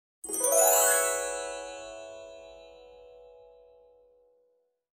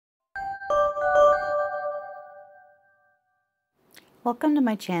Welcome to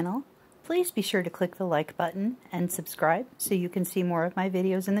my channel. Please be sure to click the like button and subscribe so you can see more of my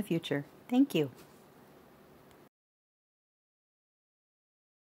videos in the future. Thank you.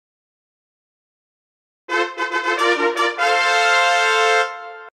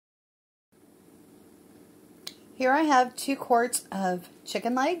 Here I have 2 quarts of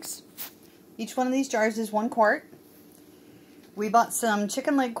chicken legs. Each one of these jars is 1 quart. We bought some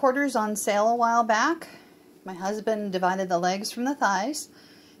chicken leg quarters on sale a while back. My husband divided the legs from the thighs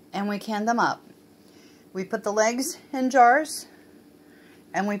and we canned them up. We put the legs in jars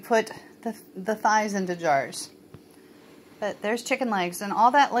and we put the thighs into jars. But there's chicken legs, and all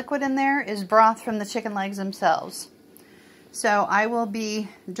that liquid in there is broth from the chicken legs themselves. So I will be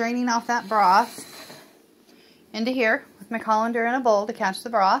draining off that broth into here with my colander in a bowl to catch the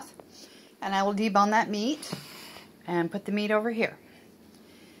broth, and I will debone that meat and put the meat over here.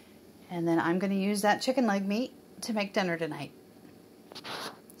 And then I'm going to use that chicken leg meat to make dinner tonight.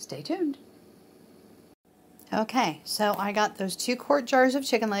 Stay tuned. Okay, so I got those 2 quart jars of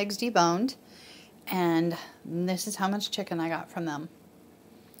chicken legs deboned, and this is how much chicken I got from them.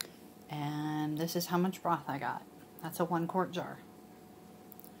 And this is how much broth I got. That's a 1 quart jar.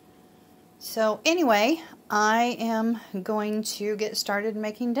 So anyway, I am going to get started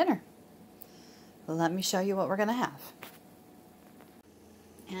making dinner. Let me show you what we're going to have.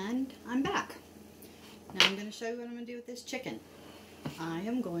 And I'm back. Now I'm going to show you what I'm going to do with this chicken. I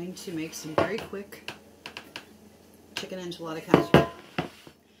am going to make some very quick chicken enchilada casserole.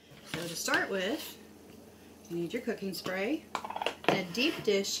 So to start with, you need your cooking spray and a deep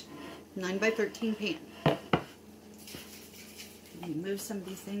dish 9x13 pan. Let me move some of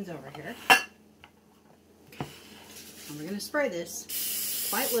these things over here. Okay. And we're going to spray this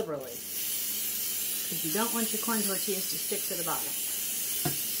quite liberally, because you don't want your corn tortillas to stick to the bottom.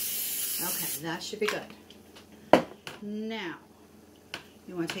 Okay, that should be good. Now,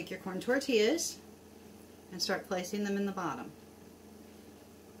 you want to take your corn tortillas and start placing them in the bottom.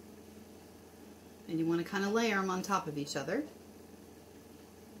 And you want to kind of layer them on top of each other.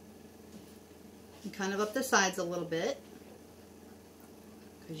 And kind of up the sides a little bit,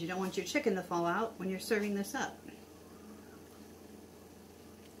 because you don't want your chicken to fall out when you're serving this up.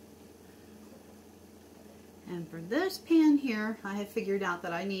 And for this pan here, I have figured out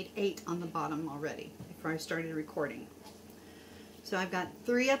that I need 8 on the bottom already before I started recording. So I've got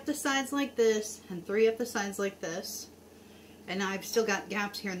 3 up the sides like this and 3 up the sides like this. And now I've still got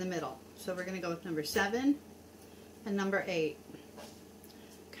gaps here in the middle. So we're going to go with number 7 and number 8.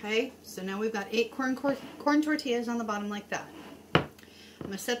 Okay, so now we've got 8 corn tortillas on the bottom like that. I'm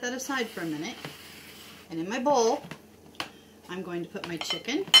going to set that aside for a minute. And in my bowl, I'm going to put my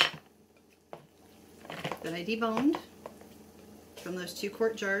chicken that I deboned from those 2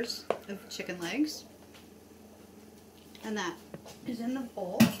 quart jars of chicken legs. And that is in the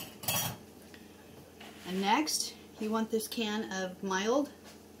bowl. And next, you want this can of mild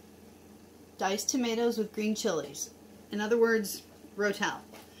diced tomatoes with green chilies. In other words, Rotel.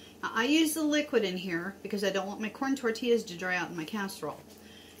 Now, I use the liquid in here because I don't want my corn tortillas to dry out in my casserole.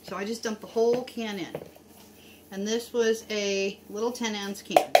 So I just dumped the whole can in. And this was a little 10-ounce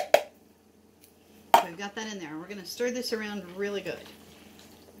can. So I've got that in there. We're going to stir this around really good.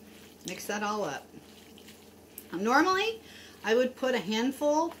 Mix that all up. Now, normally, I would put a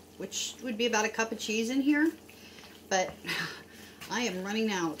handful, which would be about a cup of cheese in here, but I am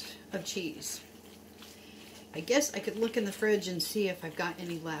running out of cheese. I guess I could look in the fridge and see if I've got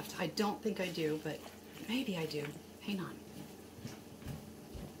any left. I don't think I do, but maybe I do. Hang on.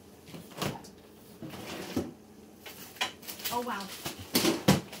 Oh wow,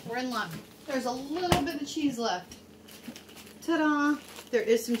 we're in luck. There's a little bit of cheese left. Ta-da! There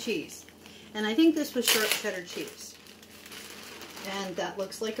is some cheese. And I think this was sharp cheddar cheese. And that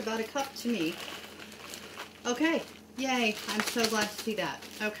looks like about a cup to me. Okay, yay, I'm so glad to see that.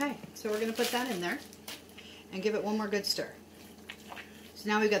 Okay, so we're going to put that in there and give it one more good stir. So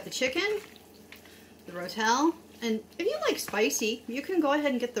now we've got the chicken, the Rotel, and if you like spicy, you can go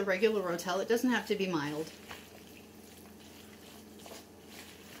ahead and get the regular Rotel. It doesn't have to be mild.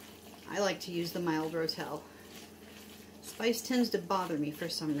 I like to use the mild Rotel. Spice tends to bother me for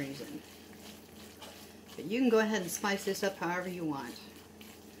some reason. But you can go ahead and spice this up however you want.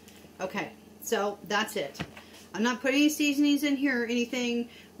 Okay, so that's it. I'm not putting any seasonings in here or anything.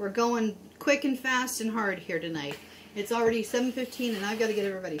 We're going quick and fast and hard here tonight. It's already 7:15 and I've got to get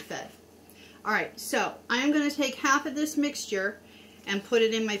everybody fed. Alright, so I'm going to take half of this mixture and put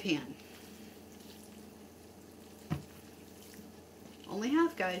it in my pan. Only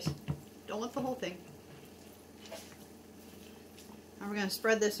half, guys. Don't want the whole thing. Now we're going to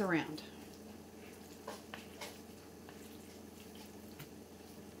spread this around.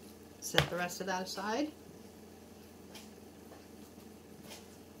 Set the rest of that aside.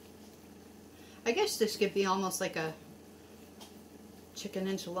 I guess this could be almost like a chicken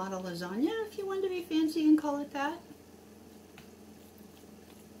enchilada lasagna if you wanted to be fancy and call it that.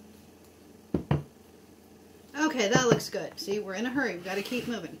 Okay, that looks good. See, we're in a hurry. We've got to keep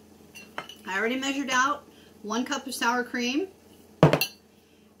moving. I already measured out 1 cup of sour cream. And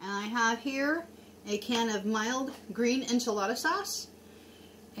I have here a can of mild green enchilada sauce.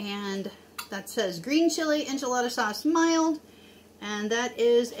 And that says green chili enchilada sauce mild. And that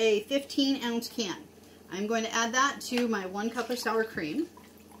is a 15-ounce can. I'm going to add that to my 1 cup of sour cream.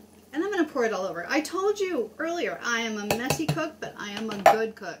 And I'm going to pour it all over. I told you earlier, I am a messy cook, but I am a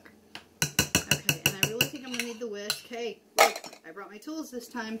good cook. Okay, and I really think I'm going to need the whisk. Hey, look, I brought my tools this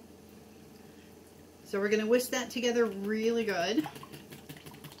time. So we're going to whisk that together really good.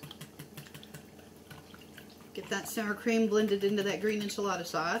 Get that sour cream blended into that green enchilada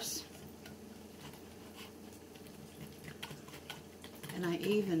sauce. And I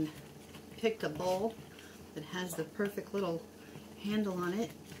even picked a bowl that has the perfect little handle on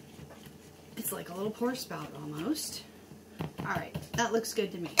it. It's like a little pour spout almost. Alright, that looks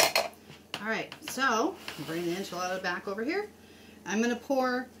good to me. Alright, so bring the enchilada back over here. I'm going to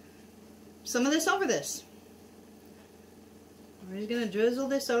pour some of this over this. We're just going to drizzle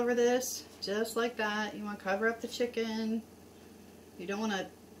this over this, just like that. You want to cover up the chicken. You don't want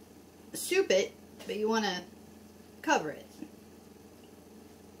to soup it, but you want to cover it.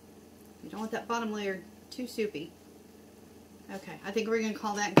 You don't want that bottom layer too soupy. Okay, I think we're going to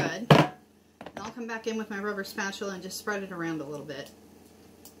call that good. And I'll come back in with my rubber spatula and just spread it around a little bit.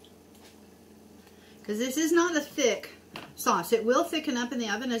 Because this is not a thick sauce. It will thicken up in the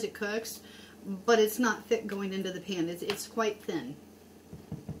oven as it cooks, but it's not thick going into the pan. It's quite thin.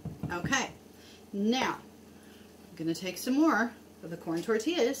 Okay, now I'm going to take some more of the corn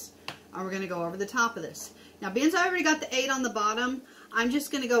tortillas and we're going to go over the top of this. Now, being I already got the 8 on the bottom, I'm just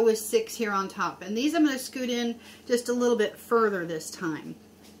going to go with 6 here on top. And these I'm going to scoot in just a little bit further this time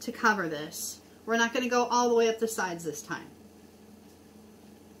to cover this. We're not going to go all the way up the sides this time.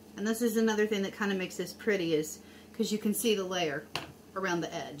 And this is another thing that kind of makes this pretty, is because you can see the layer around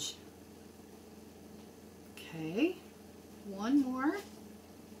the edge. Okay, one more.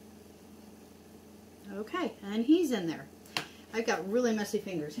 Okay, and he's in there. I've got really messy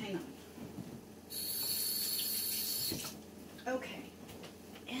fingers. Hang on. Okay,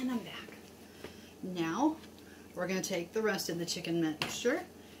 and I'm back. Now, we're going to take the rest of the chicken mixture,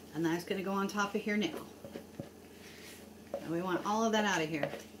 and that's going to go on top of here now. And we want all of that out of here.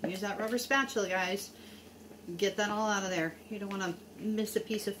 Use that rubber spatula, guys. Get that all out of there. You don't want to miss a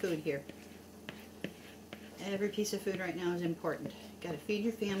piece of food here. Every piece of food right now is important. Got to feed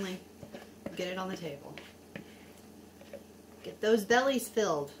your family. Get it on the table. Get those bellies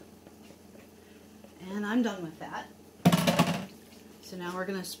filled. And I'm done with that. So now we're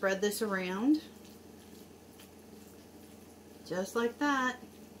going to spread this around. Just like that.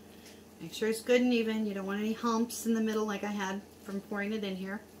 Make sure it's good and even. You don't want any humps in the middle like I had from pouring it in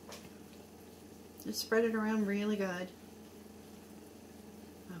here. Just spread it around really good.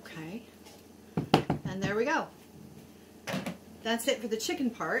 Okay. And there we go. That's it for the chicken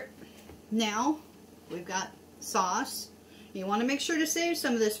part. Now, we've got sauce. You want to make sure to save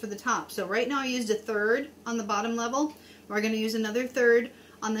some of this for the top. So right now I used 1/3 on the bottom level. We're going to use another 1/3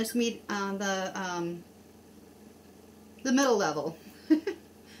 on this meat, the middle level.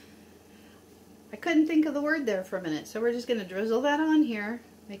 I couldn't think of the word there for a minute, so we're just going to drizzle that on here,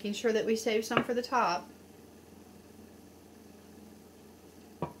 making sure that we save some for the top.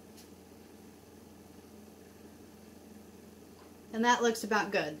 And that looks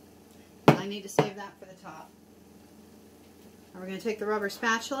about good. I need to save that for the top. And we're going to take the rubber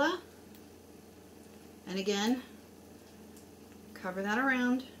spatula, and again, cover that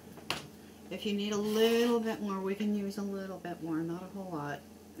around. If you need a little bit more, we can use a little bit more, not a whole lot.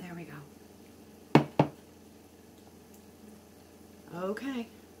 There we go. Okay.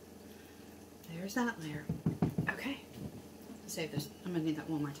 There's that layer. Okay. Save this. I'm going to need that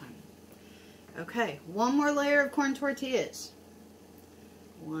one more time. Okay. One more layer of corn tortillas.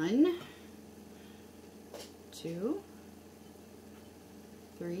 1, 2,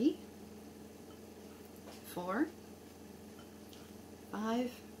 3, 4,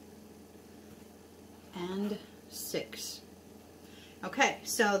 5, and 6. Okay,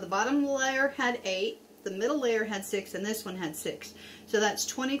 so the bottom layer had 8, the middle layer had 6, and this one had 6. So that's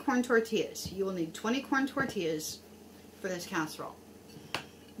 20 corn tortillas. You will need 20 corn tortillas for this casserole.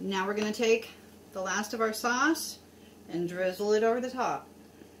 Now we're going to take the last of our sauce and drizzle it over the top.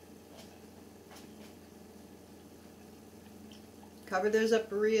 Cover those up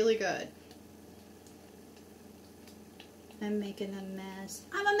really good. I'm making a mess.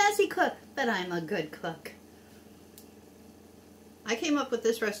 I'm a messy cook, but I'm a good cook. I came up with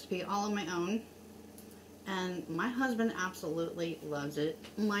this recipe all on my own, and my husband absolutely loves it.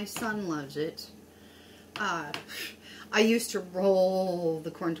 My son loves it. I used to roll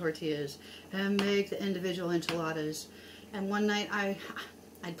the corn tortillas and make the individual enchiladas, and one night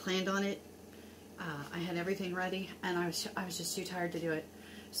I'd planned on it. I had everything ready, and I was just too tired to do it.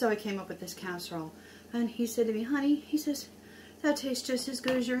 So I came up with this casserole, and he said to me, honey, he says, that tastes just as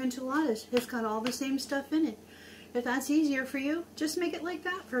good as your enchiladas. It's got all the same stuff in it. If that's easier for you, just make it like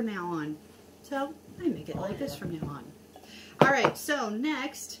that from now on. So I make it like this from now on. Alright, so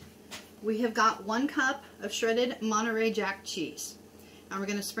next we have got 1 cup of shredded Monterey Jack cheese. And we're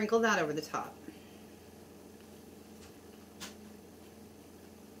going to sprinkle that over the top.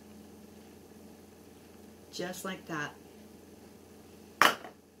 Just like that.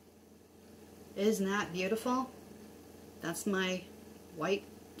 Isn't that beautiful? That's my white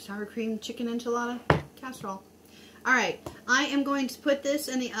sour cream chicken enchilada casserole. Alright, I am going to put this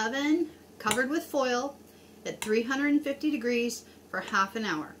in the oven, covered with foil, at 350 degrees for half an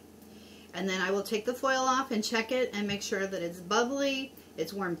hour. And then I will take the foil off and check it and make sure that it's bubbly,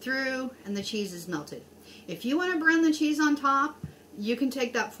 it's warmed through, and the cheese is melted. If you want to brown the cheese on top, you can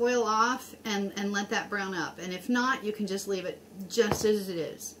take that foil off and let that brown up. And if not, you can just leave it just as it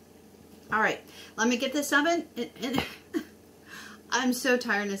is. Alright, let me get this oven. I'm so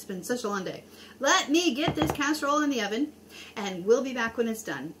tired and it's been such a long day. Let me get this casserole in the oven, and we'll be back when it's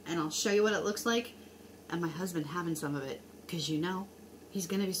done. And I'll show you what it looks like, and my husband having some of it. Because you know, he's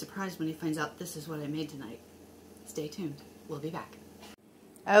going to be surprised when he finds out this is what I made tonight. Stay tuned. We'll be back.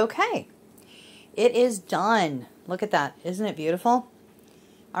 Okay. It is done. Look at that. Isn't it beautiful?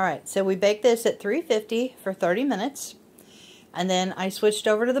 Alright, so we baked this at 350 for 30 minutes. And then I switched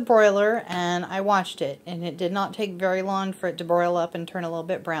over to the broiler and I watched it. And it did not take very long for it to broil up and turn a little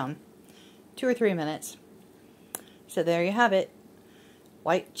bit brown. 2 or 3 minutes. So there you have it.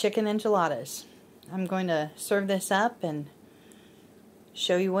 White chicken enchiladas. I'm going to serve this up and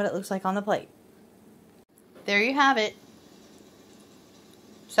show you what it looks like on the plate. There you have it.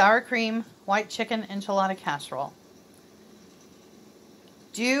 Sour cream white chicken enchilada casserole.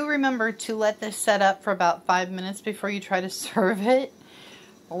 Do remember to let this set up for about 5 minutes before you try to serve it.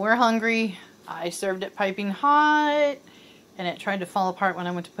 We're hungry. I served it piping hot and it tried to fall apart when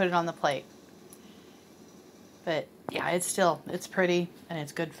I went to put it on the plate. But yeah, it's pretty and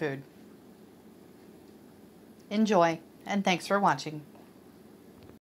it's good food. Enjoy, and thanks for watching.